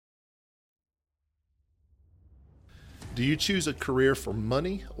Do you choose a career for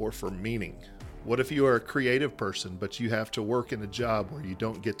money or for meaning? What if you are a creative person, but you have to work in a job where you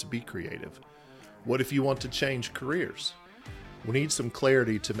don't get to be creative? What if you want to change careers? We need some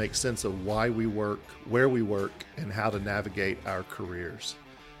clarity to make sense of why we work, where we work, and how to navigate our careers.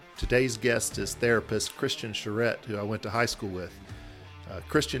 Today's guest is therapist Christian Charette, who I went to high school with.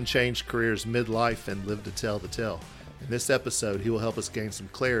 Christian changed careers midlife and lived to tell the tale. In this episode, he will help us gain some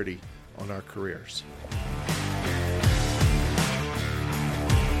clarity on our careers.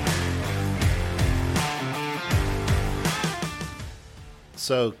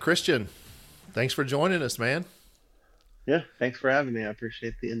 So, Christian, thanks for joining us, man. Yeah, thanks for having me. I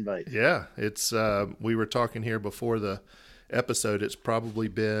appreciate the invite. Yeah, it's we were talking here before the episode. It's probably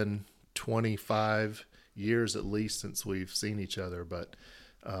been 25 years at least since we've seen each other, but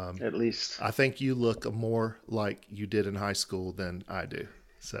at least I think you look more like you did in high school than I do.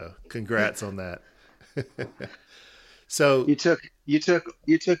 So, congrats on that. So you took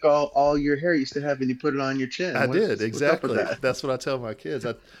all your hair you used to have and you put it on your chin. I did, exactly. That? That's what I tell my kids.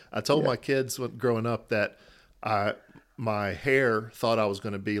 I told my kids growing up that my hair thought I was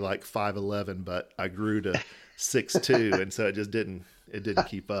going to be like 5'11", but I grew to 6'2", and so it just didn't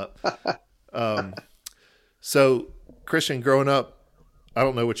keep up. So Christian, growing up, I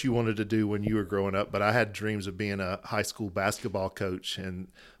don't know what you wanted to do when you were growing up, but I had dreams of being a high school basketball coach, and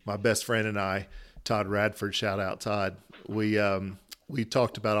my best friend and I, Todd Radford, shout out Todd. We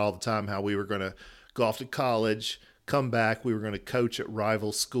talked about all the time how we were going to go off to college, come back. We were going to coach at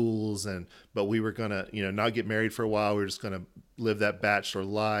rival schools, but we were going to, not get married for a while. We were just going to live that bachelor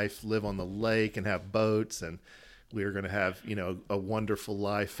life, live on the lake and have boats. And we were going to have, a wonderful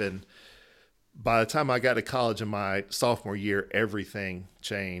life. And by the time I got to college in my sophomore year, everything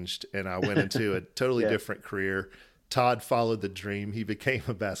changed and I went into a totally different career. Todd followed the dream. He became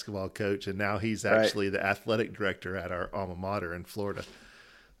a basketball coach, and now he's actually the athletic director at our alma mater in Florida.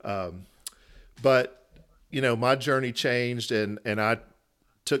 But, my journey changed, and I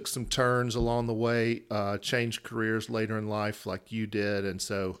took some turns along the way, changed careers later in life like you did. And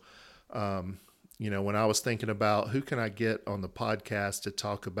so, when I was thinking about who can I get on the podcast to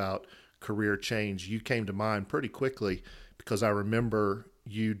talk about career change, you came to mind pretty quickly because I remember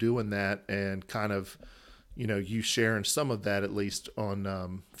you doing that and kind of you sharing some of that at least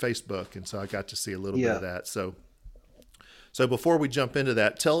on Facebook. And so I got to see a little bit of that. So before we jump into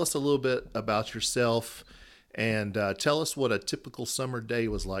that, tell us a little bit about yourself and tell us what a typical summer day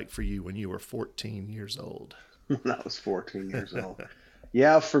was like for you when you were 14 years old. When I was 14 years old.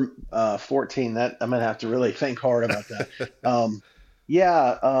 Yeah, for 14, that I'm going to have to really think hard about that.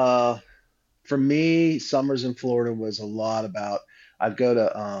 For me, summers in Florida was a lot about, I'd go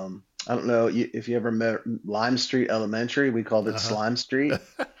to, I don't know if you ever met Lime Street Elementary. We called it Slime Street.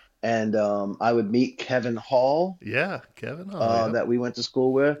 And I would meet Kevin Hall. Yeah, Kevin Hall. That we went to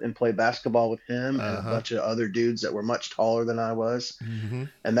school with and play basketball with him and a bunch of other dudes that were much taller than I was. Mm-hmm.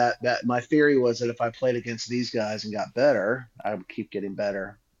 And that my theory was that if I played against these guys and got better, I would keep getting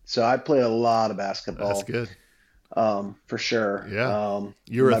better. So I played a lot of basketball. That's good. For sure. Yeah.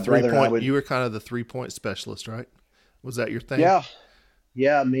 You were you were kind of the 3-point specialist, right? Was that your thing? Yeah.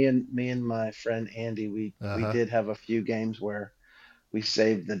 Yeah, me and my friend Andy, we did have a few games where we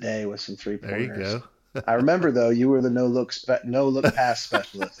saved the day with some 3-pointers. There you go. I remember though, you were the no look pass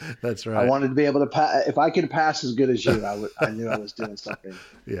specialist. That's right. I wanted to be able to pass. If I could pass as good as you, I knew I was doing something.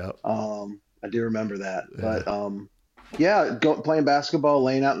 Yeah. I do remember that. Yeah. But playing basketball,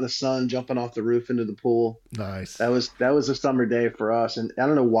 laying out in the sun, jumping off the roof into the pool. Nice. That was a summer day for us, and I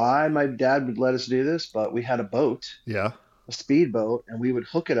don't know why my dad would let us do this, but we had a boat. Yeah. A speedboat, and we would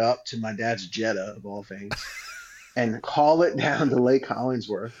hook it up to my dad's Jetta of all things and haul it down to Lake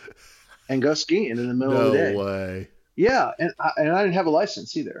Hollingsworth and go skiing in the middle of the day. No way. Yeah, and I didn't have a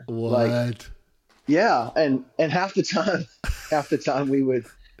license either. What? Yeah, and half the time we would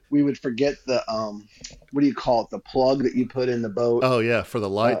forget the what do you call it, the plug that you put in the boat. Oh yeah, for the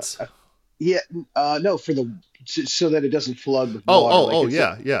lights. No, so that it doesn't flood with water.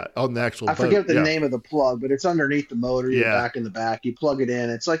 Yeah, on the actual boat. I forget the name of the plug, but it's underneath the motor. You're back in the back. You plug it in.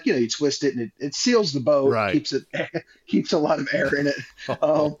 It's like, you twist it and it seals the boat, right. keeps a lot of air in it.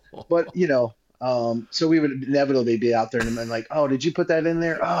 But so we would inevitably be out there and then like, oh, did you put that in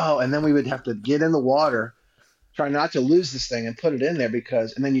there? Oh, and then we would have to get in the water, try not to lose this thing and put it in there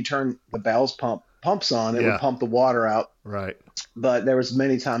and then you turn the ballast pumps on, it would pump the water out. Right. But there was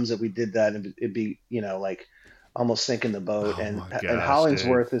many times that we did that and it'd be, like almost sinking the boat. And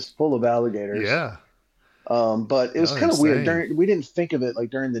Hollingsworth is full of alligators. Yeah. But it was kind of weird. We didn't think of it like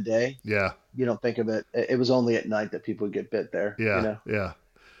during the day. Yeah. You don't think of it. It was only at night that people would get bit there. Yeah. Yeah.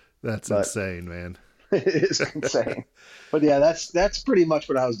 That's insane, man. It is insane. But yeah, that's pretty much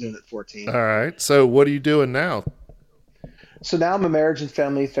what I was doing at 14. All right. So what are you doing now? So now I'm a marriage and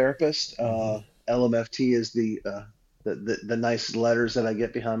family therapist. Hmm. LMFT is the nice letters that I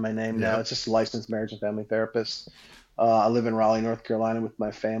get behind my name now. Yeah. It's just licensed marriage and family therapist. I live in Raleigh, North Carolina with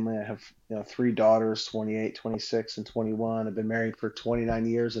my family. I have, three daughters, 28, 26, and 21. I've been married for 29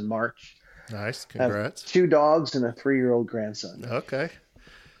 years in March. Nice. I have Congrats. two dogs and a 3-year-old grandson. Okay.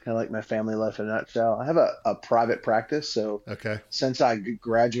 Kind of like my family life in a nutshell. I have a private practice, so Okay. since I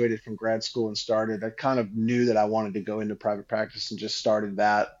graduated from grad school and started, I kind of knew that I wanted to go into private practice and just started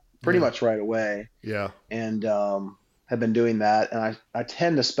that pretty Yeah. much right away. Yeah. And have been doing that. And I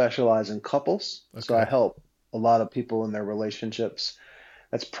tend to specialize in couples, so I Okay. help a lot of people in their relationships.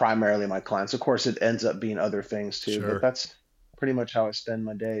 That's primarily my clients. Of course, it ends up being other things too, but Sure. that's pretty much how I spend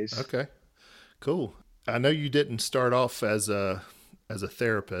my days. Okay. Cool. I know you didn't start off as a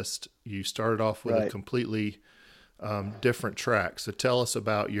therapist. You started off with a Right. completely different track. So tell us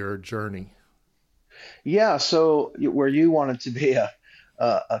about your journey. Yeah, so where you wanted to be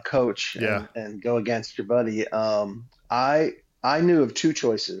a coach Yeah. and go against your buddy, I knew of two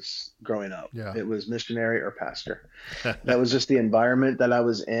choices growing up. Yeah. It was missionary or pastor. That was just the environment that I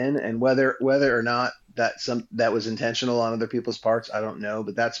was in, and whether or not that was intentional on other people's parts, I don't know,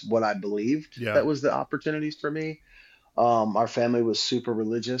 but that's what I believed Yeah. that was the opportunities for me. Our family was super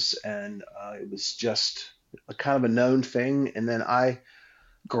religious, and it was just a kind of a known thing. And then I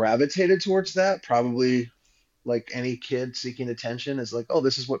gravitated towards that, probably like any kid seeking attention is like, oh,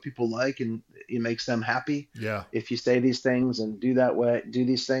 this is what people like, and it makes them happy Yeah. if you say these things and do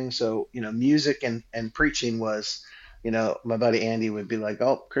these things. So, music and preaching was, my buddy Andy would be like,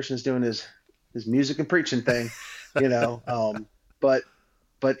 oh, Christian's doing his music and preaching thing, you know.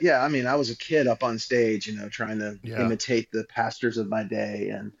 But yeah, I mean, I was a kid up on stage, trying to Yeah. imitate the pastors of my day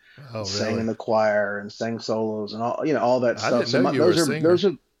and Oh, sang really? in the choir and sang solos and all that I stuff. didn't So know you were a those singer.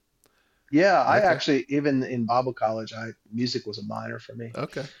 are yeah, I Okay. actually, even in Bible college, I music was a minor for me.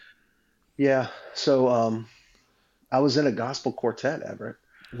 Okay. Yeah. So I was in a gospel quartet, Everett.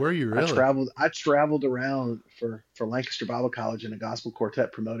 Were you I really? traveled I traveled around for Lancaster Bible College in a gospel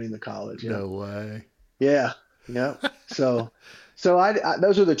quartet promoting the college. Yeah. No way. Yeah. Yeah. So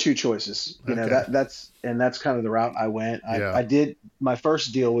those are the two choices. Okay. That's kind of the route I went. Yeah. I did my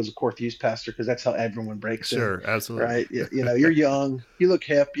first deal was a Core Youth pastor because that's how everyone breaks in, Sure. Absolutely. right? You're young, you look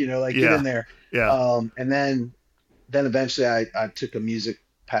hip, like get Yeah. in there. Yeah. And then eventually I took a music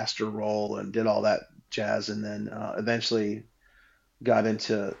pastor role and did all that jazz, and then eventually got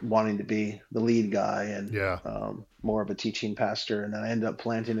into wanting to be the lead guy and Yeah. more of a teaching pastor, and then I ended up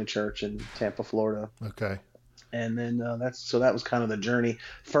planting a church in Tampa, Florida. Okay. And then that was kind of the journey.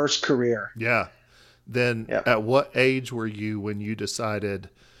 First career. Yeah. Then Yep. at what age were you when you decided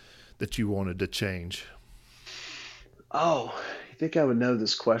that you wanted to change? Oh, I think I would know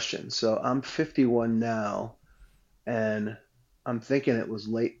this question. So I'm 51 now, and I'm thinking it was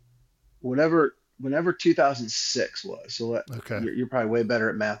late, whenever 2006 was. So Okay. you're probably way better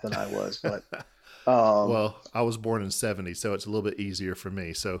at math than I was, but um, Well, I was born in 70, so it's a little bit easier for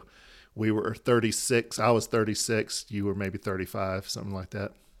me. So we were 36. I was 36. You were maybe 35, something like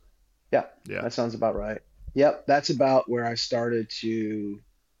that. yeah, Yeah. that sounds about right. Yep, that's about where I started to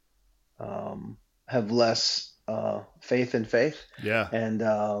have less faith, Yeah.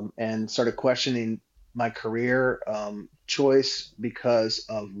 and started questioning my career choice because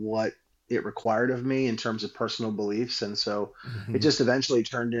of what it required of me in terms of personal beliefs. And so it Hmm. just eventually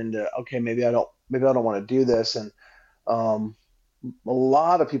turned into, okay, maybe I don't want to do this. And um, a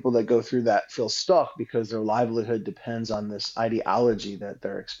lot of people that go through that feel stuck because their livelihood depends on this ideology that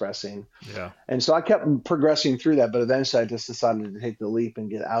they're expressing. Yeah. And so I kept progressing through that, but eventually I just decided to take the leap and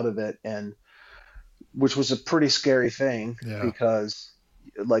get out of it, and which was a pretty scary thing Yeah. because,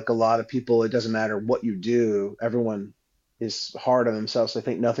 like a lot of people, it doesn't matter what you do, everyone is hard on themselves. I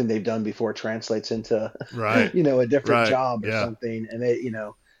think nothing they've done before translates into, Right. a different Right. job or Yeah. something.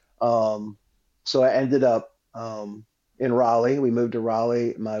 And um, so I ended up in Raleigh. We moved to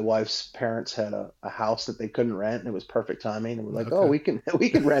Raleigh. My wife's parents had a house that they couldn't rent, and it was perfect timing. And we're like, oh, Okay. we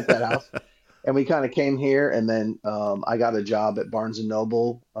can rent that house. And we kind of came here, and then I got a job at Barnes and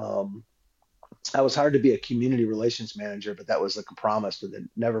Noble. I was hired to be a community relations manager, but that was like a promise, but it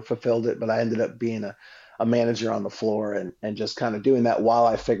never fulfilled it. But I ended up being a manager on the floor, and just kind of doing that while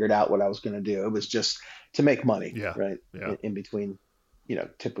I figured out what I was going to do. It was just to make money, Yeah. right? Yeah. In between,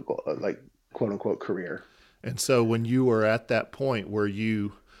 typical like quote unquote career. And so when you were at that point, were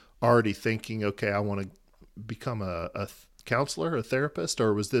you already thinking, okay, I want to become a counselor, a therapist,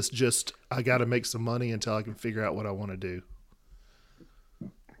 or was this just, I got to make some money until I can figure out what I want to do?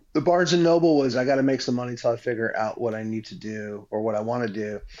 The Barnes and Noble was I got to make some money till I figure out what I need to do or what I want to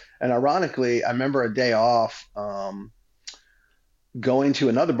do. And ironically, I remember a day off going to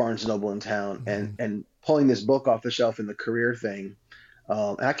another Barnes and Noble in town Hmm. and pulling this book off the shelf in the career thing.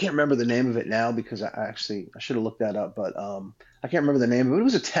 And I can't remember the name of it now because I should have looked that up, but I can't remember the name of it. It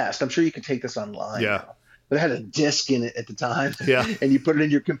was a test. I'm sure you could take this online Yeah. now, but it had a disc in it at the time, Yeah. and you put it in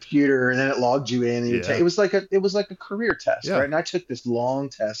your computer, and then it logged you in, and you take. Yeah. It was like a career test, Yeah. right? And I took this long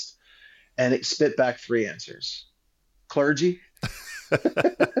test, and it spit back three answers: clergy. I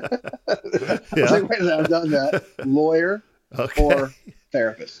was Yeah. like, wait a minute, I've done that. Lawyer Okay. or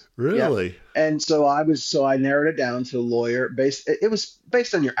therapist. Yeah. Really? And so I narrowed it down to lawyer based. It was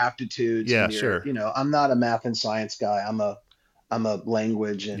based on your aptitudes Yeah, and sure. I'm not a math and science guy. I'm a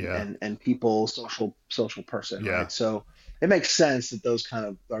language and Yeah. people social person, Yeah. right? So it makes sense that those kind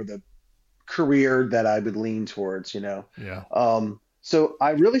of are the career that I would lean towards. Yeah. So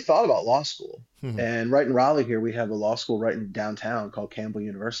I really thought about law school. Hmm. And right in Raleigh here, we have a law school right in downtown called Campbell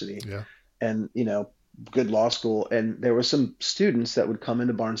University, Yeah. and good law school. And there were some students that would come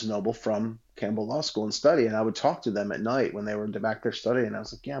into Barnes and Noble from Campbell Law School and study, and I would talk to them at night when they were back there studying. And I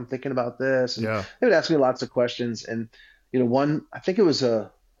was like, yeah, I'm thinking about this, and Yeah. they would ask me lots of questions. And one, I think it was a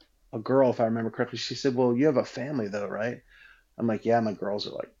girl, if I remember correctly, she said, well, you have a family though, right? I'm like, yeah, my girls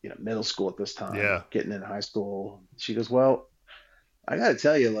are like middle school at this time, Yeah. getting in high school. She goes, well, I got to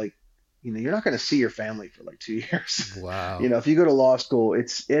tell you, like, you're not going to see your family for like 2 years. Wow. If you go to law school,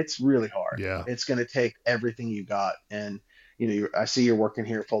 it's really hard. Yeah. It's going to take everything you got, and I see you're working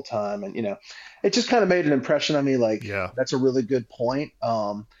here full time, and it just kind of made an impression on me. Like, Yeah. that's a really good point.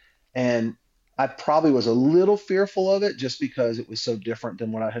 And I probably was a little fearful of it just because it was so different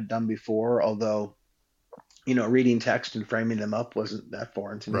than what I had done before. Although, reading text and framing them up wasn't that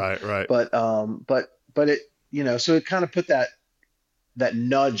foreign to me. Right. Right. But it, so it kind of put that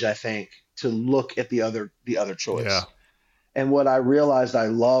nudge, I think, to look at the other Yeah. choice. And what I realized I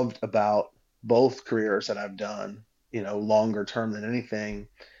loved about both careers that I've done, longer term than anything,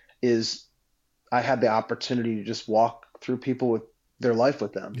 is I had the opportunity to just walk through people with their life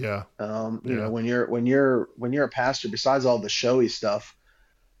with them. Yeah. Yeah. When you're a pastor, besides all the showy stuff,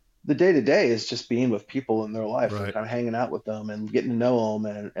 the day to day is just being with people in their life and Right. kind of hanging out with them and getting to know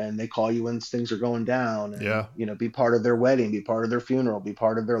them, and they call you when things are going down, and Yeah. be part of their wedding, be part of their funeral, be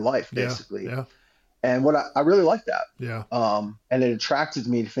part of their life Yeah. basically. Yeah. And what I really like that. Yeah. And it attracted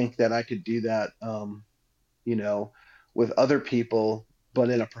me to think that I could do that, you know, with other people,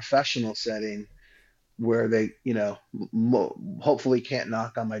 but in a professional setting where they, hopefully can't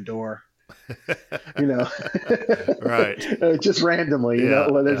knock on my door, you know, Right. just randomly, Yeah.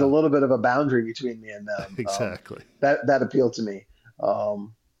 where there's a Yeah. little bit of a boundary between me and them. Exactly. That appealed to me.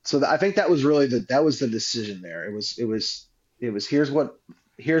 I think that was really the decision there. It was here's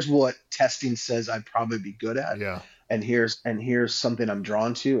what testing says I'd probably be good at, Yeah. and here's something I'm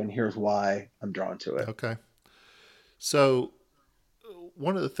drawn to, and here's why I'm drawn to it. Okay. So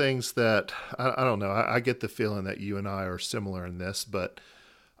one of the things that I don't know, I get the feeling that you and I are similar in this, but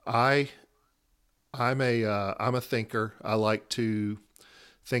I I'm a thinker. I like to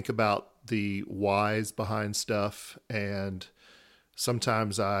think about the whys behind stuff, and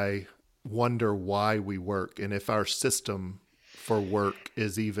sometimes I wonder why we work and if our system for work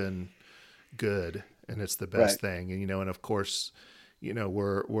is even good and it's the Right, best thing. And of course,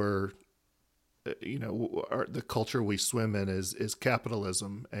 we're the culture we swim in is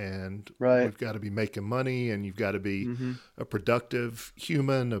capitalism, and right. we've got to be making money, and you've got to be Hmm. a productive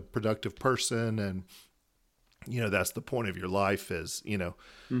human, a productive person, and that's the point of your life is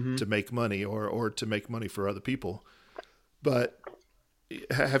Hmm. to make money or to make money for other people. But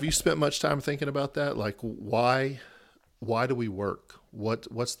have you spent much time thinking about that? Like, why do we work?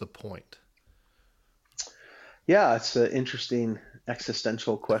 What's the point? Yeah, it's an interesting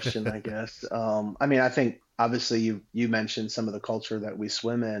existential question, I guess. I mean, I think obviously you mentioned some of the culture that we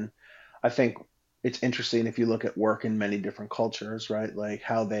swim in. I think it's interesting if you look at work in many different cultures, right? Like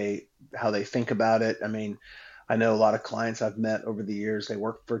how they think about it. I mean, I know a lot of clients I've met over the years, they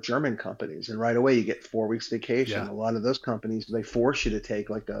work for German companies, and right away you get 4 weeks vacation. Yeah, A lot of those companies, they force you to take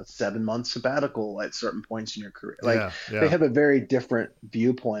like a 7 month sabbatical at certain points in your career. Like, yeah, they yeah, have a very different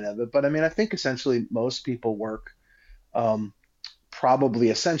viewpoint of it. But I mean, I think essentially most people work, um, probably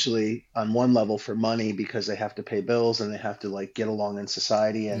essentially on one level for money because they have to pay bills and they have to like get along in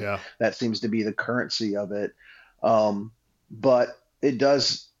society, and yeah, that seems to be the currency of it. Um, but it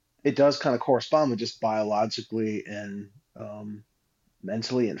does kind of correspond with just biologically and,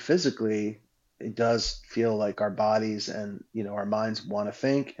 mentally and physically. It does feel like our bodies and our minds want to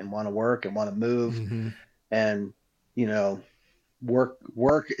think and want to work and want to move, hmm, and you know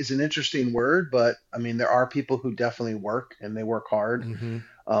work is an interesting word, but I mean, there are people who definitely work and they work hard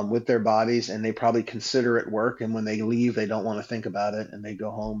Mm-hmm. with their bodies, and they probably consider it work. And when they leave, they don't want to think about it, and they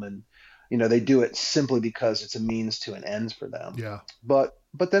go home and they do it simply because it's a means to an end for them. Yeah. But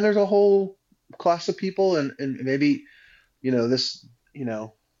then there's a whole class of people, and maybe this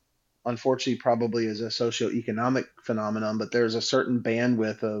unfortunately probably is a socioeconomic phenomenon, but there's a certain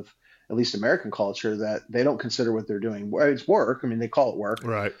bandwidth of at least American culture that they don't consider what they're doing. Well, it's work. I mean, they call it work,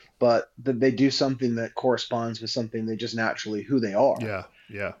 Right. but they do something that corresponds with something they just naturally who they are. Yeah.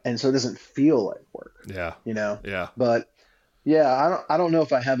 Yeah. And so it doesn't feel like work, Yeah. you know? Yeah. But yeah, I don't know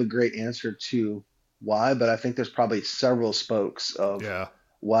if I have a great answer to why, but I think there's probably several spokes of Yeah.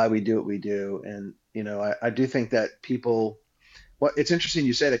 why we do what we do. And, I do think that people, well, it's interesting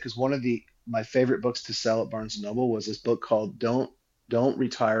you say that because one of my favorite books to sell at Barnes and Noble was this book called Don't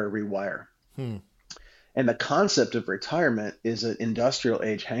Retire, Rewire. Hmm. And the concept of retirement is an industrial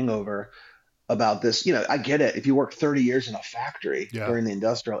age hangover about this. I get it. If you worked 30 years in a factory Yeah. during the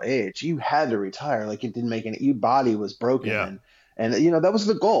industrial age, you had to retire. Like it didn't make any, your body was broken. Yeah. And that was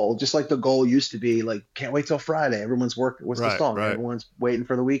the goal. Just like the goal used to be like, can't wait till Friday. Everyone's working. What's the Right. song? Right. Everyone's waiting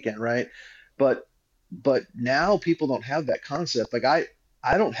for the weekend. Right. But, but now people don't have that concept. Like I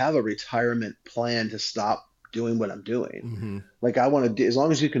don't have a retirement plan to stop doing what I'm doing. Mm-hmm. Like I want to do, as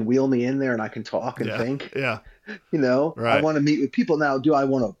long as you can wheel me in there and I can talk and Yeah. think, Yeah. I Right. want to meet with people. Now, do I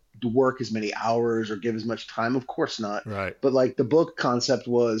want to work as many hours or give as much time? Of course not. Right. But like the book concept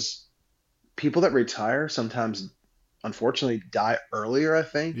was people that retire sometimes unfortunately die earlier, I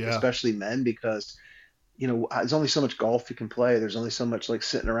think, Yeah. especially men, because there's only so much golf you can play. There's only so much like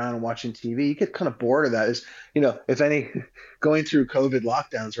sitting around and watching TV. You get kind of bored of that. If any, going through COVID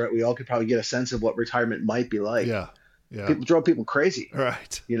lockdowns, right? We all could probably get a sense of what retirement might be like. Yeah. Yeah. People drove people crazy,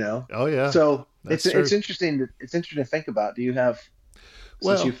 Right. you know. Oh yeah. So That's it's true. it's interesting. It's interesting to think about. Do you have, since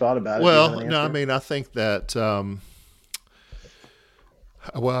Well, you've thought about it, do you have well, an no, I answer? mean, I think that,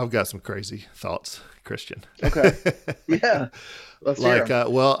 well, I've got some crazy thoughts, Christian. Okay. Yeah. Let's hear Like,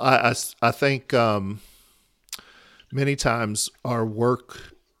 'em. well, I think, many times our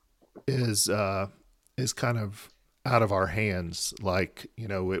work is kind of out of our hands. Like,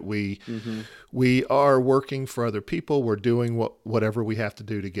 Mhm. we are working for other people. We're doing whatever we have to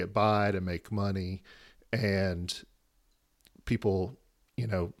do to get by, to make money. And people,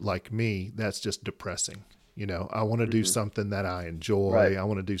 like me, that's just depressing. I want to do Mhm. something that I enjoy. Right. I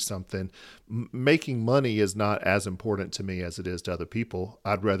want to do something. Making money is not as important to me as it is to other people.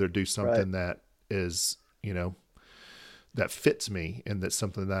 I'd rather do Right. something that is, that fits me and that's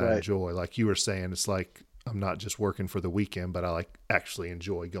something that I Right. enjoy. Like you were saying, it's like I'm not just working for the weekend, but I like actually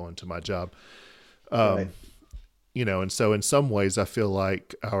enjoy going to my job. Right. And so in some ways I feel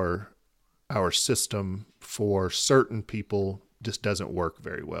like our system for certain people just doesn't work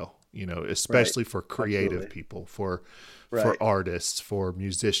very well, Right. especially for creative Absolutely. people, for Right. artists, for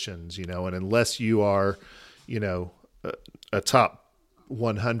musicians, and unless you are, a, a top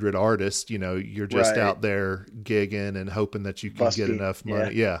 100 artist, you're just Right. out there gigging and hoping that you can get Busking. enough Yeah.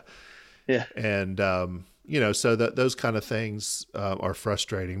 money. Yeah. Yeah. And, so that those kind of things are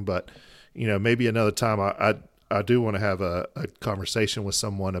frustrating, but, maybe another time I do want to have a conversation with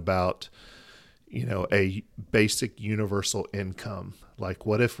someone about, a basic universal income. Like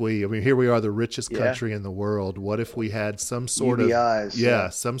what if here we are, the richest Yeah. country in the world. What if we had some sort of, UBIs. Yeah.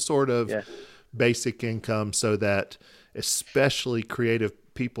 some sort of Yeah. basic income so that especially creative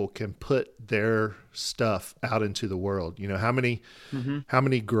people can put their stuff out into the world. Hmm. How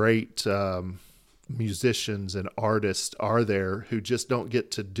many great, musicians and artists are there who just don't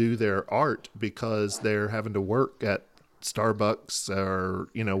get to do their art because they're having to work at Starbucks or,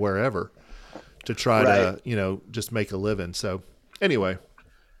 wherever to try Right. to, just make a living. So anyway,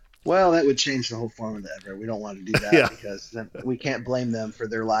 Well, that would change the whole form of the ever. We don't want to do that yeah, because then we can't blame them for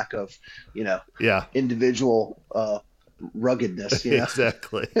their lack of, you know, yeah, individual ruggedness.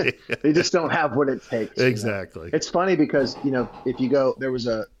 exactly. They just don't have what it takes. Exactly. It's funny because if you go, there was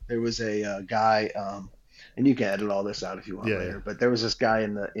a guy, and you can edit all this out if you want Yeah, yeah. later. But there was this guy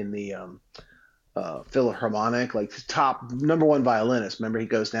in the Philharmonic, like top number one violinist. Remember, he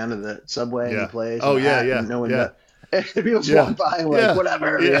goes down to the subway and he Yeah. plays. Oh in a yeah, hat yeah, and no one yeah, and people just yeah, walk by and like yeah,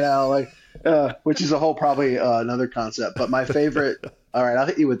 whatever, yeah. which is a whole probably another concept. But my favorite. All right, I'll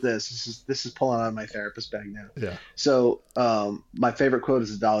hit you with this. This is pulling out of my therapist bag now. Yeah. So my favorite quote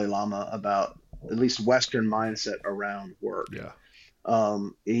is the Dalai Lama about at least Western mindset around work. Yeah.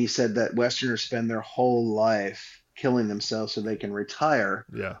 He said that Westerners spend their whole life killing themselves so they can retire,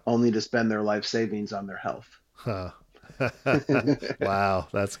 Yeah. only to spend their life savings on their health. Huh. Wow,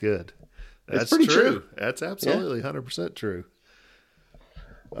 that's good. It's That's pretty true. true. That's Yeah, absolutely 100% true.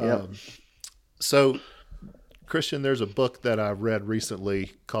 Yep. So, Christian, there's a book that I read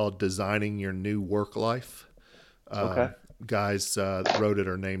recently called Designing Your New Work Life. Okay. Guys wrote it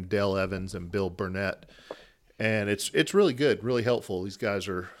are named Dale Evans and Bill Burnett. And it's really good, really helpful. These guys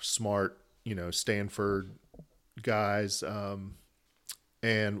are smart, Stanford guys.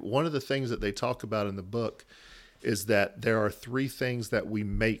 And one of the things that they talk about in the book is that there are three things that we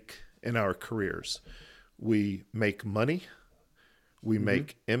make in our careers. We make money, we Mm-hmm.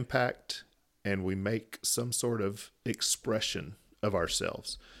 make impact, and we make some sort of expression of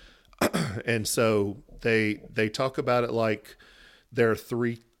ourselves. And so they talk about it like there are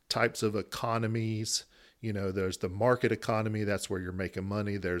three types of economies. There's the market economy, that's where you're making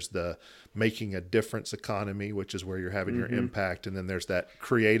money. There's the making a difference economy, which is where you're having your Mm-hmm. impact. And then there's that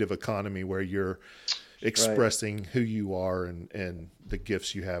creative economy where you're Right. expressing who you are and the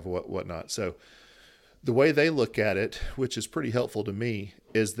gifts you have, whatnot. So the way they look at it, which is pretty helpful to me,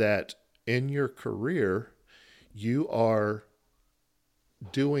 is that in your career, you are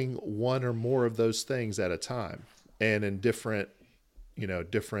doing one or more of those things at a time and in different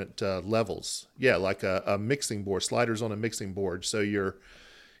levels. Yeah, like a mixing board, sliders on a mixing board. So you're,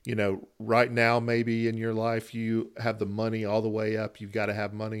 right now, maybe in your life, you have the money all the way up. You've got to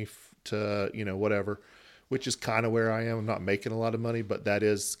have money to, whatever, which is kind of where I am. I'm not making a lot of money, but that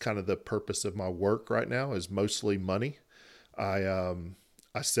is kind of the purpose of my work right now is mostly money.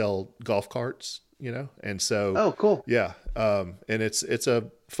 I sell golf carts, and so Oh, cool. yeah, and it's a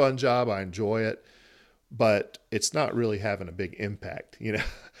fun job. I enjoy it, but it's not really having a big impact.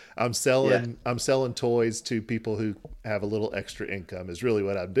 I'm Yeah. selling toys to people who have a little extra income is really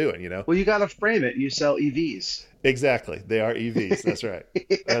what I'm doing. Well, you got to frame it. You sell EVs. Exactly. They are EVs. That's right.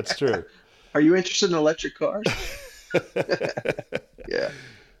 That's true. Are you interested in electric cars? Yeah.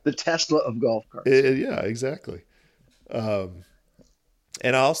 The Tesla of golf carts. Yeah, exactly. Um,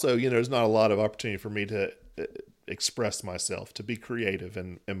 and also, there's not a lot of opportunity for me to express myself, to be creative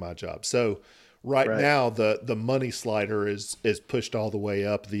in my job. So right Right. now, the money slider is pushed all the way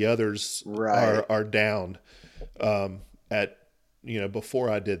up. The others Right. are down. At before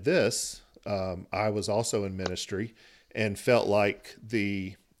I did this, I was also in ministry and felt like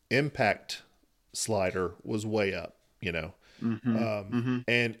the impact slider was way up. Mm-hmm.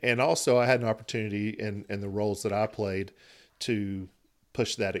 Mm-hmm. And also I had an opportunity in the roles that I played to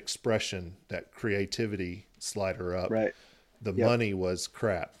push that expression, that creativity slider up. Right. The Yep. money was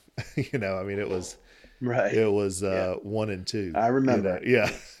crap. I mean, Right. it was Yeah. one and two. I remember. Yeah.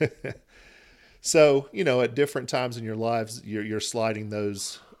 So at different times in your lives, you're sliding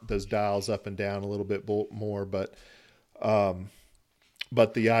those dials up and down a little bit more, but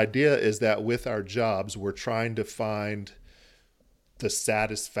the idea is that with our jobs, we're trying to find the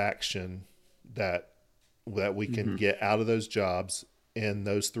satisfaction that we can Mm-hmm. get out of those jobs in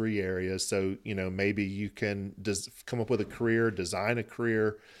those three areas. So, maybe you can come up with a career, design a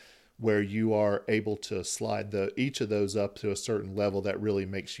career where you are able to slide each of those up to a certain level that really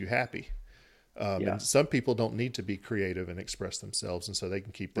makes you happy. Yeah. And some people don't need to be creative and express themselves, and so they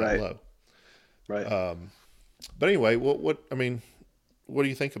can keep that Right. low. Right. But anyway, I mean, what do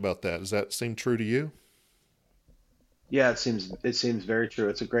you think about that? Does that seem true to you? Yeah. It seems very true.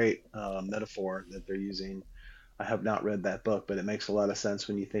 It's a great metaphor that they're using. I have not read that book, but it makes a lot of sense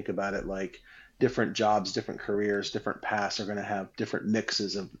when you think about it. Like different jobs, different careers, different paths are going to have different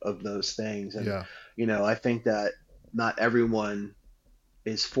mixes of those things. And, Yeah. I think that not everyone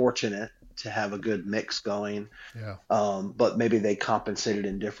is fortunate to have a good mix going, Yeah. but maybe they compensate it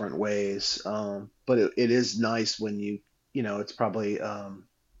in different ways. But it is nice when it's probably, I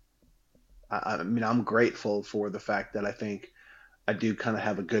mean, I'm grateful for the fact that I think I do kind of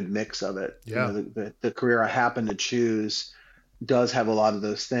have a good mix of it. Yeah. The career I happen to choose does have a lot of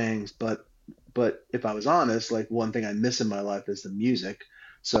those things, but if I was honest, like one thing I miss in my life is the music.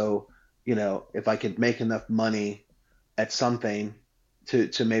 So, if I could make enough money at something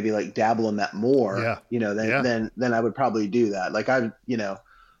to maybe like dabble in that more, Yeah. then Yeah. then I would probably do that. Like I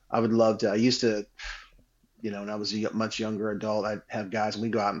would love to. I used to, when I was a much younger adult, I'd have guys and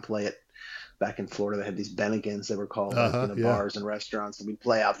we'd go out and play it back in Florida. They had these Bennigans, they were called, like, Uh-huh. Yeah. bars and restaurants, and we'd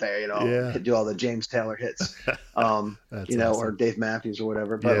play out there, Yeah. do all the James Taylor hits, That's or awesome. Dave Matthews or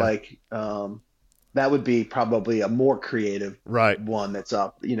whatever. But Yeah. like, that would be probably a more creative Right. one that's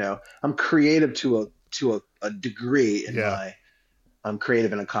up. I'm creative to a degree in Yeah. my, I'm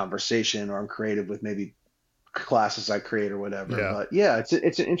creative in a conversation, or I'm creative with maybe classes I create or whatever. Yeah. But yeah,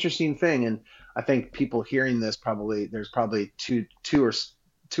 it's an interesting thing, and I think people hearing this, probably there's probably two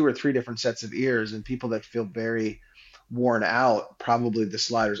or three different sets of ears, and people that feel very worn out, probably the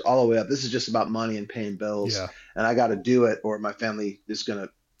sliders all the way up. This is just about money and paying bills, Yeah. and I got to do it, or my family is gonna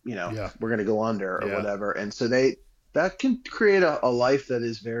Yeah. we're going to go under or Yeah. whatever. And so that can create a life that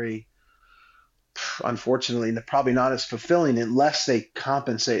is very, unfortunately, probably not as fulfilling unless they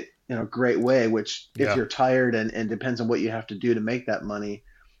compensate in a great way, which if Yeah. you're tired and depends on what you have to do to make that money,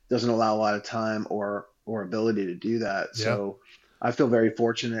 doesn't allow a lot of time or ability to do that. Yeah. So I feel very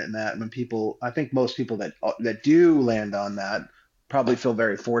fortunate in that. I think most people that do land on that probably feel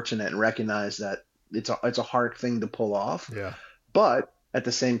very fortunate and recognize that it's a hard thing to pull off. Yeah. But at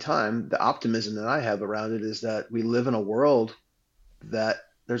the same time, the optimism that I have around it is that we live in a world that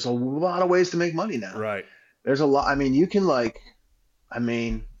there's a lot of ways to make money now. Right. There's a lot. I mean, you can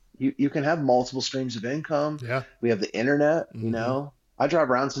have multiple streams of income. Yeah. We have the internet, Hmm. I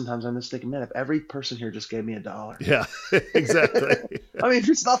drive around sometimes. I'm just thinking, man, if every person here just gave me $1. Yeah. Exactly. I mean, if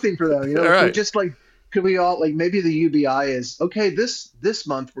it's nothing for them, All if we right. just like, could we all like maybe the UBI is okay, this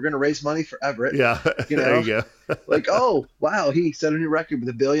month we're going to raise money for Everett, Yeah. There you go. like, oh wow, he set a new record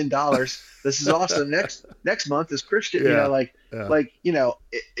with $1 billion. This is awesome. Next month is Christian, Yeah. like Yeah.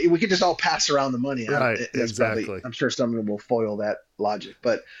 we could just all pass around the money. Right. That's Exactly. probably, I'm sure someone will foil that logic,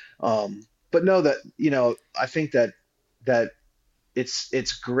 but no, that I think that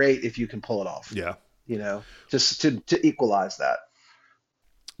it's great if you can pull it off. Yeah. Just to equalize that.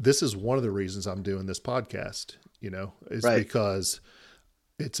 This is one of the reasons I'm doing this podcast, is Right. because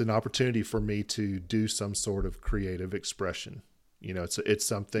it's an opportunity for me to do some sort of creative expression. It's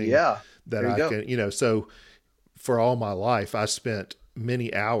something Yeah. that There you I go. can, so for all my life, I spent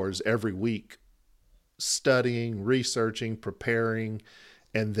many hours every week studying, researching, preparing,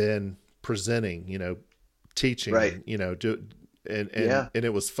 and then presenting, teaching, Right. and Yeah.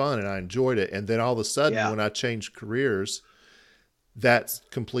 it was fun and I enjoyed it. And then all of a sudden, Yeah. when I changed careers, that's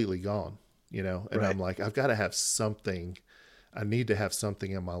completely gone, and Right. I'm like, I've got to have something. I need to have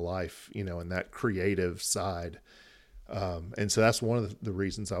something in my life, in that creative side. And so that's one of the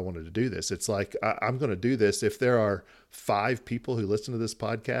reasons I wanted to do this. It's like, I'm going to do this. If there are 5 people who listen to this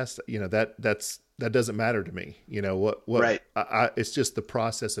podcast, that doesn't matter to me. What, Right. It's just the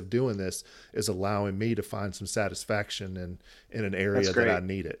process of doing this is allowing me to find some satisfaction in an area That's that I great.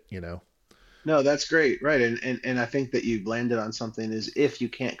 need it, No, that's great. Right. And I think that you've landed on something is if you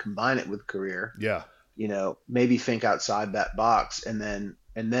can't combine it with career, Yeah. maybe think outside that box and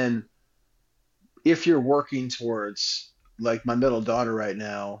then if you're working towards, like my middle daughter right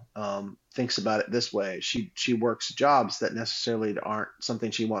now, thinks about it this way. She works jobs that necessarily aren't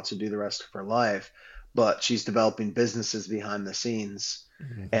something she wants to do the rest of her life, but she's developing businesses behind the scenes.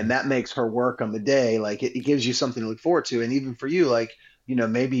 Hmm. And that makes her work on the day. Like it gives you something to look forward to. And even for you, like,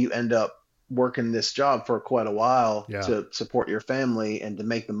 maybe you end up working this job for quite a while Yeah. to support your family and to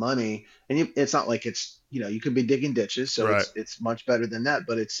make the money. And it's not like you could be digging ditches. So Right. it's much better than that,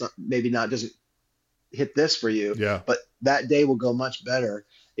 but it's maybe not, doesn't hit this for you, Yeah. but that day will go much better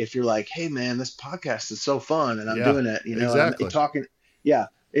if you're like, hey man, this podcast is so fun and I'm Yeah. doing it, and Exactly. I'm talking. Yeah.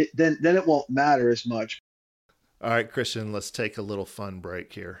 Then it won't matter as much. All right, Christian, let's take a little fun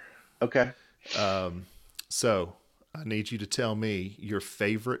break here. Okay. So I need you to tell me your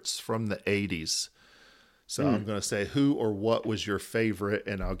favorites from the 80s. So I'm going to say who or what was your favorite,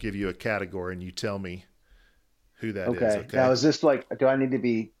 and I'll give you a category, and you tell me who that is. Okay. Okay. Now, is this like, do I need to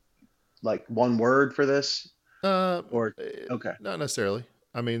be like one word for this Uh, or, okay. Not necessarily.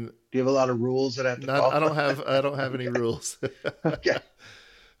 I mean, Do you have a lot of rules that I have to follow? I don't have any rules. Okay.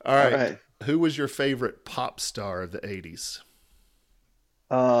 All right. All right. Who was your favorite pop star of the 80s?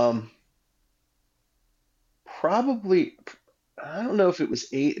 Probably, I don't know if it was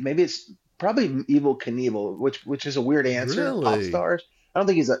eight. Maybe it's probably Evil Knievel, which is a weird answer. Pop Really? stars. I don't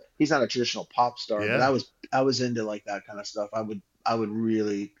think he's not a traditional pop star, but Yeah. I was into like that kind of stuff. I would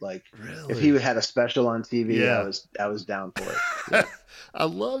really like if Really? he had a special on TV. Yeah. I was down for it. Yeah. I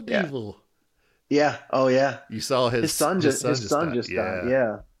loved Yeah. Evil. Yeah. Oh yeah. You saw His son just died. died.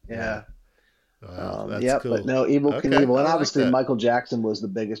 Yeah. Yeah. Wow, that's Yeah. cool. But no, Evil Okay, Knievel, I and like obviously that. Michael Jackson was the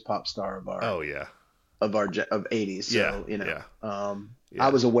biggest pop star of our Oh yeah. of 80s. So, Yeah. I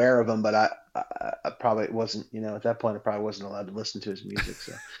was aware of him, but I probably wasn't, at that point I probably wasn't allowed to listen to his music.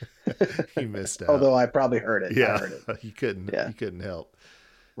 So, You missed out. although I probably heard it. I Yeah. heard it. You couldn't. Yeah. You couldn't help.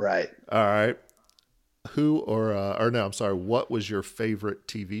 Right. All right. Who or no? I'm sorry. What was your favorite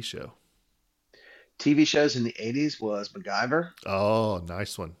TV show? TV shows in the 80s was MacGyver Oh,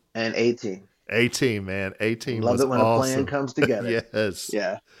 nice one. and A-Team. A-Team, man. A-Team Love was it when a plan awesome. comes together. Yes.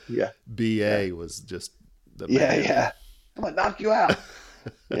 Yeah. Yeah. BA was just the Yeah. man. Yeah. I'm gonna knock you out.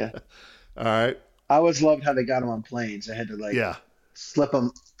 Yeah. All right. I always loved how they got him on planes. I had to like Yeah. slip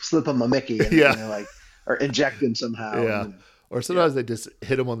him a Mickey and Yeah. like or inject him somehow. Yeah. And, Or sometimes they just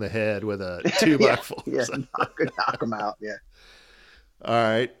hit him on the head with a 2x4. yeah. Knock him out. Yeah. All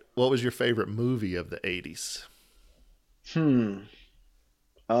right. What was your favorite movie of the 80s? Hmm.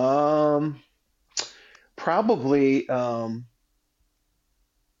 Um, Probably. Wow,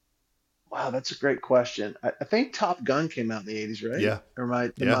 that's a great question. I think Top Gun came out in the 80s, right? Yeah. Or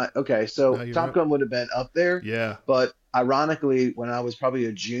am Yeah. I okay? No, So you're Top right. Gun would have been up there, Yeah. but ironically, when I was probably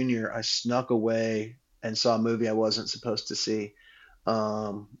a junior, I snuck away and saw a movie I wasn't supposed to see.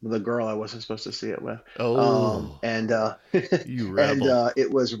 The girl I wasn't supposed to see it with. Oh, And you and rebel. it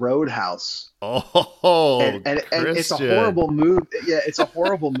was Roadhouse. Oh, And it's a Christian. horrible movie. Yeah, it's a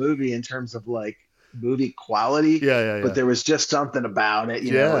horrible movie in terms of like movie quality, Yeah, yeah, but yeah. there was just something about it.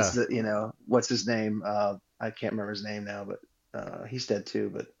 It's Yeah. what's his name? I can't remember his name now, but he's dead too.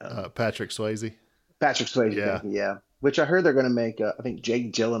 But Patrick Swayze. Patrick Swayze, Yeah. thank you. Yeah, which I heard they're going to make. I think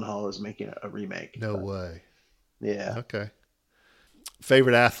Jake Gyllenhaal is making a remake. No But way. yeah, Okay.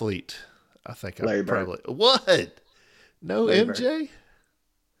 Favorite athlete? I think I Larry Bird. probably. What? No Larry Bird. MJ?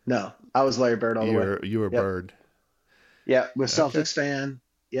 No, I was Larry Bird all the way. You were Yep. Bird. Yeah, with Okay. Celtics fan.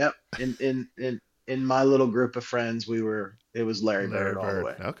 Yep. In my little group of friends, it was Larry Larry Bird all the Bird.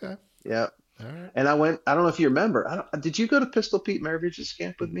 way. Okay. Yep. All right. And I don't know if you remember. Did you go to Pistol Pete Maravich's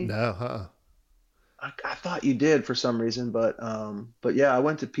camp with me? No, huh? I thought you did for some reason, but yeah, I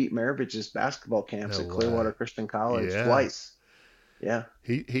went to Pete Maravich's basketball camps No at way. Clearwater Christian College Yeah. twice. Yeah.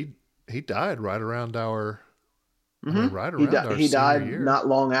 He died right around our hmm right around our He senior died year. not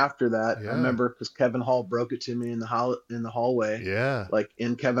long after that. I Yeah. remember because Kevin Hall broke it to me in the hallway, Yeah. like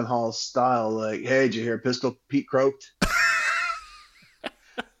in Kevin Hall's style, like, "Hey, did you hear Pistol Pete croaked?"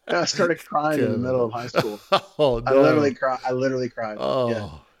 And I started crying in the middle of Kevin. high school. Oh no. I literally cried. Yeah.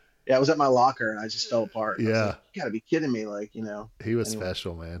 Oh, Yeah, I was at my locker and I just fell apart. And I was like, yeah. "You gotta be kidding me!" Like, He was Anyway,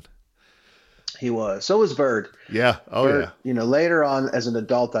 special, man. he was. So was Bird. Yeah. Oh Bird, yeah. later on as an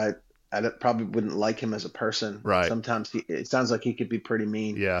adult, probably wouldn't like him as a person. Right. Sometimes it sounds like he could be pretty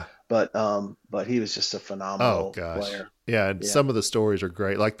mean, Yeah. but he was just a Oh phenomenal gosh. player. Yeah, and Yeah. some of the stories are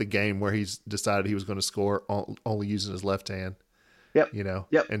great. Like the game where he's decided he was going to score only using his left hand, Yep.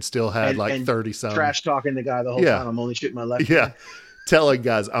 Yep. and still had like And 30 some. trash talking the guy the whole Yeah. time. I'm only shooting my left Yeah. hand. Telling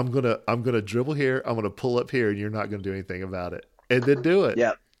guys, I'm gonna dribble here, I'm gonna pull up here, and you're not gonna do anything about it. And then do it.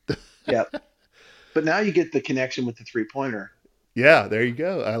 Yep. Yep. But now you get the connection with the 3-pointer. Yeah, there you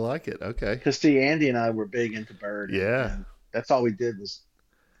go. I like it. Okay. Because see, Andy and I were big into Bird, Yeah. and that's all we did was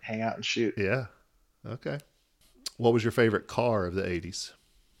hang out and shoot. Yeah. Okay. What was your favorite car of the 80s?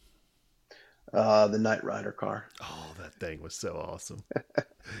 The Knight Rider car. Oh, that thing was so awesome.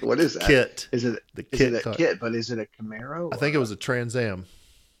 What is that? Kit. Is it The is it Kit a car. kit? But is it a Camaro I think or it was a Trans Am.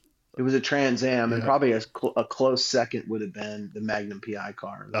 it was a Trans Am? And Yeah. probably a close second would have been the Magnum PI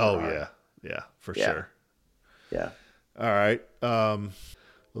car, the Oh Ferrari. yeah. Yeah, for Yeah, sure. yeah. All right. Well,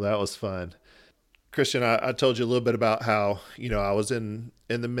 that was fun. Christian, I told you a little bit about how, I was in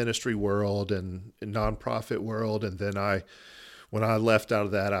the ministry world and nonprofit world. And then when I left out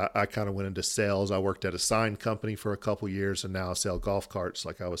of that, I kind of went into sales. I worked at a sign company for a couple years, and now I sell golf carts,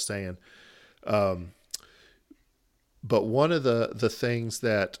 like I was saying. But one of the things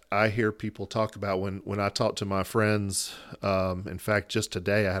that I hear people talk about when I talk to my friends, in fact, just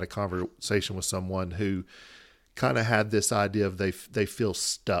today I had a conversation with someone who kind of had this idea of they feel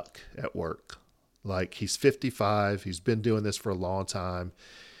stuck at work. Like he's 55, he's been doing this for a long time.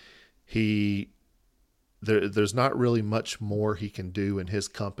 There's not really much more he can do in his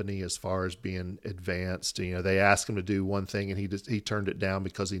company as far as being advanced. They asked him to do one thing and he turned it down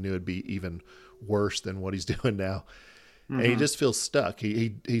because he knew it'd be even worse than what he's doing now. And he hmm just feels stuck.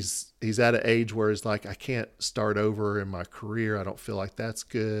 He's at an age where he's like, I can't start over in my career. I don't feel like that's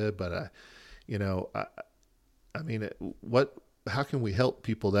good. But I mean, how can we help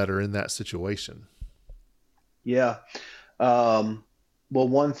people that are in that situation? Yeah. Well,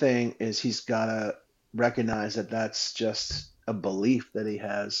 one thing is he's got to recognize that that's just a belief that he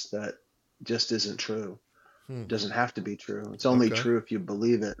has that just isn't true. Hmm. Doesn't have to be true. It's only Okay. true if you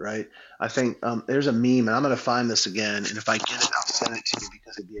believe it, right? I think there's a meme, and I'm going to find this again, and if I get it, I'll send it to you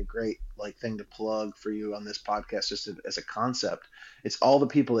because it'd be a great like thing to plug for you on this podcast, just as a concept. It's all the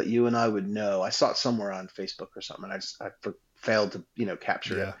people that you and I would know. I saw it somewhere on Facebook or something. And failed to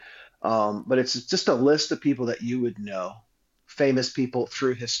capture it. Yeah. But it's just a list of people that you would know, famous people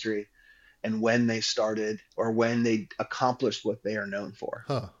through history, and when they started or when they accomplished what they are known for.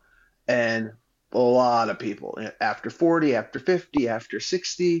 Huh. And a lot of people after 40, after 50, after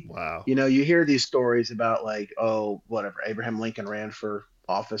 60, Wow. you hear these stories about like, oh, whatever, Abraham Lincoln ran for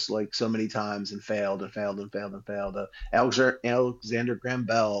office like so many times and failed and failed and failed and failed. Alexander Graham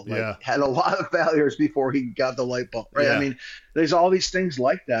Bell like Yeah. had a lot of failures before he got the light bulb, right? I Yeah. mean, there's all these things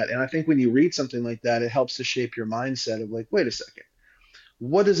like that. And I think when you read something like that, it helps to shape your mindset of like, wait a second.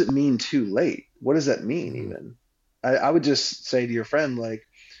 what does it mean too late? What does that mean Mm, even? I would just say to your friend, like,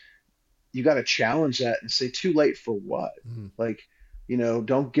 you got to challenge that and say, too late for what? mm, Like,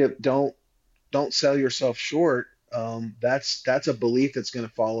 don't sell yourself short. That's a belief that's going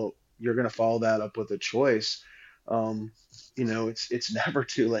to follow. You're going to follow that up with a choice. Um, it's never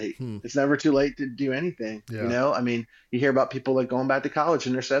too late. mm, It's never too late to do anything. yeah. I mean, you hear about people like going back to college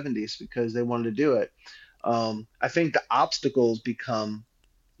in their 70s because they wanted to do it. I think the obstacles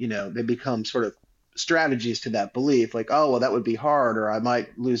they become sort of strategies to that belief. Like, oh, well, that would be hard, or I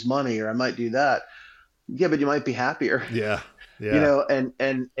might lose money, or I might do that. Yeah, but you might be happier. Yeah. Yeah. And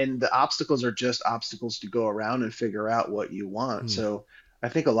the obstacles are just obstacles to go around and figure out what you want. Mm, So I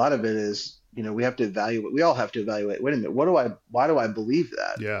think a lot of it is, we have to evaluate. We all have to evaluate. Wait a minute, why do I believe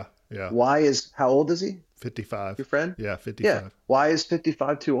that? yeah. Yeah. How old is he? 55. Your friend? Yeah. Yeah. 55. Why is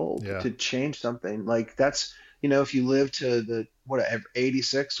 55 too old Yeah. to change something? Like that's, if you live to the whatever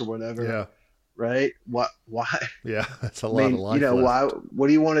 86 or whatever, Yeah. right? Why? Yeah. That's a I lot of mean, life why? left. What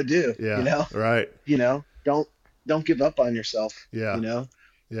do you want to do? Yeah. Right. Don't give up on yourself. Yeah.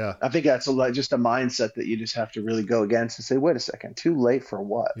 Yeah. I think that's just a mindset that you just have to really go against and say, wait a second, too late for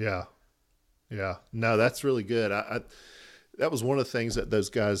what? Yeah. Yeah. No, that's really good. That was one of the things that those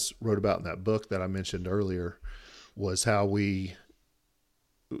guys wrote about in that book that I mentioned earlier was how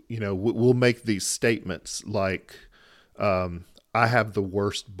we'll make these statements like, I have the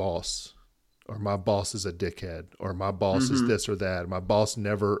worst boss, or my boss is a dickhead, or my boss is Hmm. this or that, my boss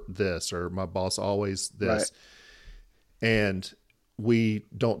never this, or my boss always Right. this. And we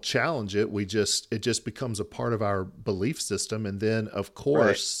don't challenge it. It just becomes a part of our belief system. And then of Right.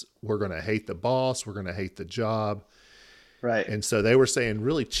 course we're going to hate the boss. We're going to hate the job. Right. And so they were saying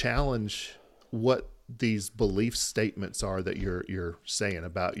really challenge what these belief statements are that you're saying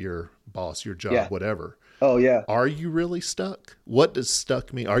about your boss, your job, Yeah. whatever. Oh, yeah. Are you really stuck? What does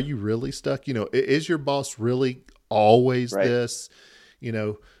stuck mean? Are you really stuck? Is your boss really always Right. this? You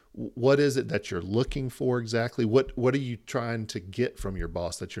know, what is it that you're looking for exactly? What are you trying to get from your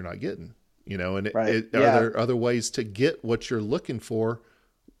boss that you're not getting? And Right. are Yeah. there other ways to get what you're looking for,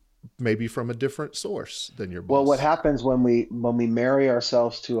 maybe from a different source than your Well, what boss? happens when we marry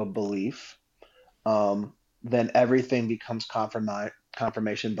ourselves to a belief, then everything becomes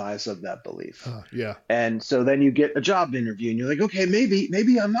confirmation bias of that belief. Yeah, And so then you get a job interview and you're like, okay,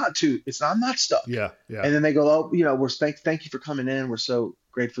 maybe I'm not stuck. yeah, yeah, And then they go, oh, thank you for coming in. We're so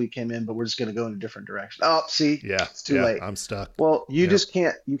grateful you came in, but we're just going to go in a different direction. Oh, see, yeah, it's too yeah. late. I'm stuck. Well, Yep.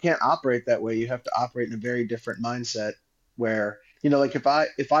 you can't operate that way. You have to operate in a very different mindset where, like if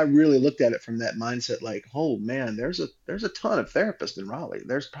I really looked at it from that mindset, like, oh man, there's a ton of therapists in Raleigh.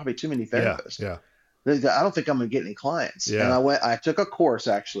 There's probably too many Yeah, therapists. yeah, I don't think I'm gonna get any clients. And yeah. I took a course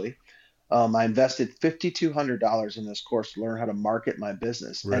actually. I invested $5,200 in this course to learn how to market my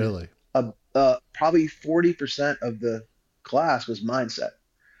business. And Really? probably 40% of the class was mindset.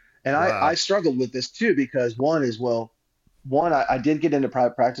 And I Wow. struggled with this too because I did get into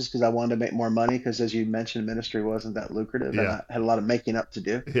private practice because I wanted to make more money because, as you mentioned, ministry wasn't that lucrative and Yeah, I had a lot of making up to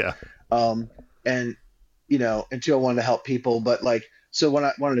do. yeah, Um, and until I wanted to help people, but like, so when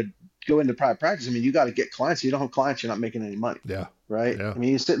I wanted to go into private practice, I mean, you got to get clients. If you don't have clients, you're not making any money, yeah, right? yeah. I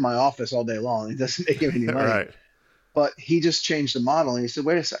mean, you sit in my office all day long, it doesn't make him any money. Right. But he just changed the model and he said,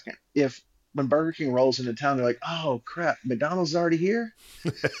 wait a second, if when Burger King rolls into town, they're like, oh crap, McDonald's is already here.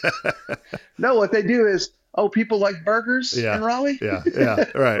 No, what they do is, oh, people like burgers Yeah, in Raleigh, yeah, yeah.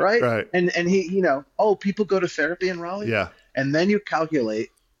 Right, right? right. And he, oh, people go to therapy in Raleigh, Yeah, and then you calculate,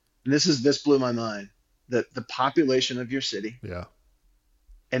 and this blew my mind, the population of your city, yeah.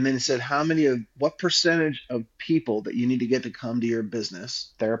 and then it said what percentage of people that you need to get to come to your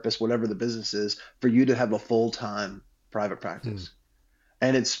business, therapist, whatever the business is, for you to have a full-time private Hmm. practice,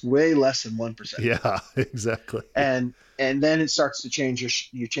 and it's way less than 1%. Yeah, exactly. And then it starts to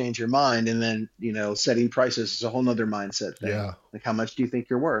you change your mind, and then setting prices is a whole nother mindset thing. Yeah, Like, how much do you think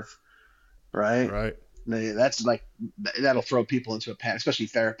you're worth, right? right. That's like, that'll throw people into a panic, especially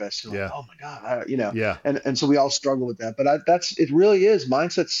therapists who are like, Yeah, oh my god, yeah. and so we all struggle with that. But it really is,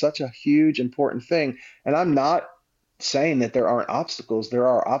 mindset's such a huge important thing. And I'm not saying that there aren't obstacles. There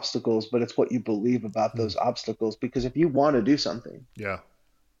are obstacles, but it's what you believe about Hmm. those obstacles. Because if you want to do something, Yeah,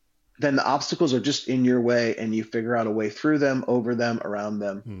 then the obstacles are just in your way and you figure out a way through them, over them, around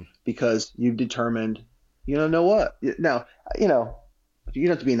them, hmm. because you've determined, know what? Now, you know, you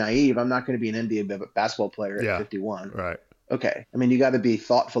don't have to be naive. I'm not going to be an NBA basketball player at Yeah, 51. right. Okay. I mean, you got to be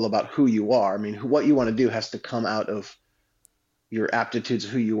thoughtful about who you are. I mean, what you want to do has to come out of your aptitudes,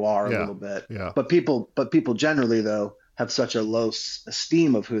 who you are a Yeah, little bit. yeah. But people generally though have such a low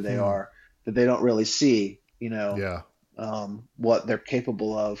esteem of who they Hmm. are that they don't really see, Yeah, what they're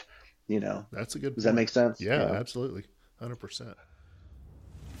capable of, you know. That's a good Does that point. make sense? Yeah, Yeah. absolutely. 100%.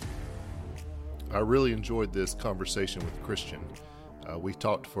 I really enjoyed this conversation with Christian. We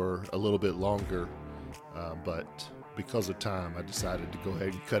talked for a little bit longer, but because of time, I decided to go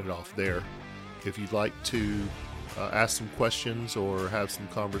ahead and cut it off there. If you'd like to ask some questions or have some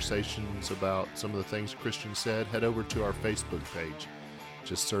conversations about some of the things Christian said, head over to our Facebook page.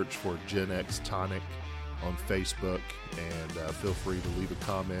 Just search for Gen X Tonic on Facebook, and feel free to leave a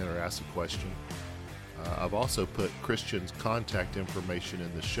comment or ask a question. I've also put Christian's contact information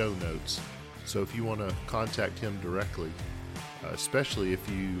in the show notes, so if you want to contact him directly, especially if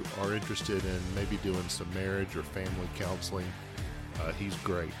you are interested in maybe doing some marriage or family counseling, he's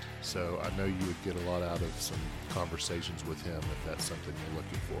great. So I know you would get a lot out of some conversations with him if that's something you're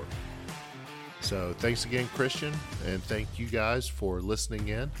looking for. So thanks again, Christian, and thank you guys for listening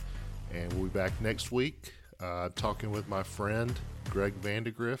in. And we'll be back next week talking with my friend Greg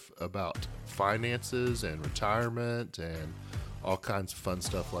Vandegrift about finances and retirement and all kinds of fun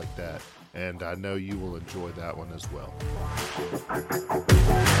stuff like that. And I know you will enjoy that one as well.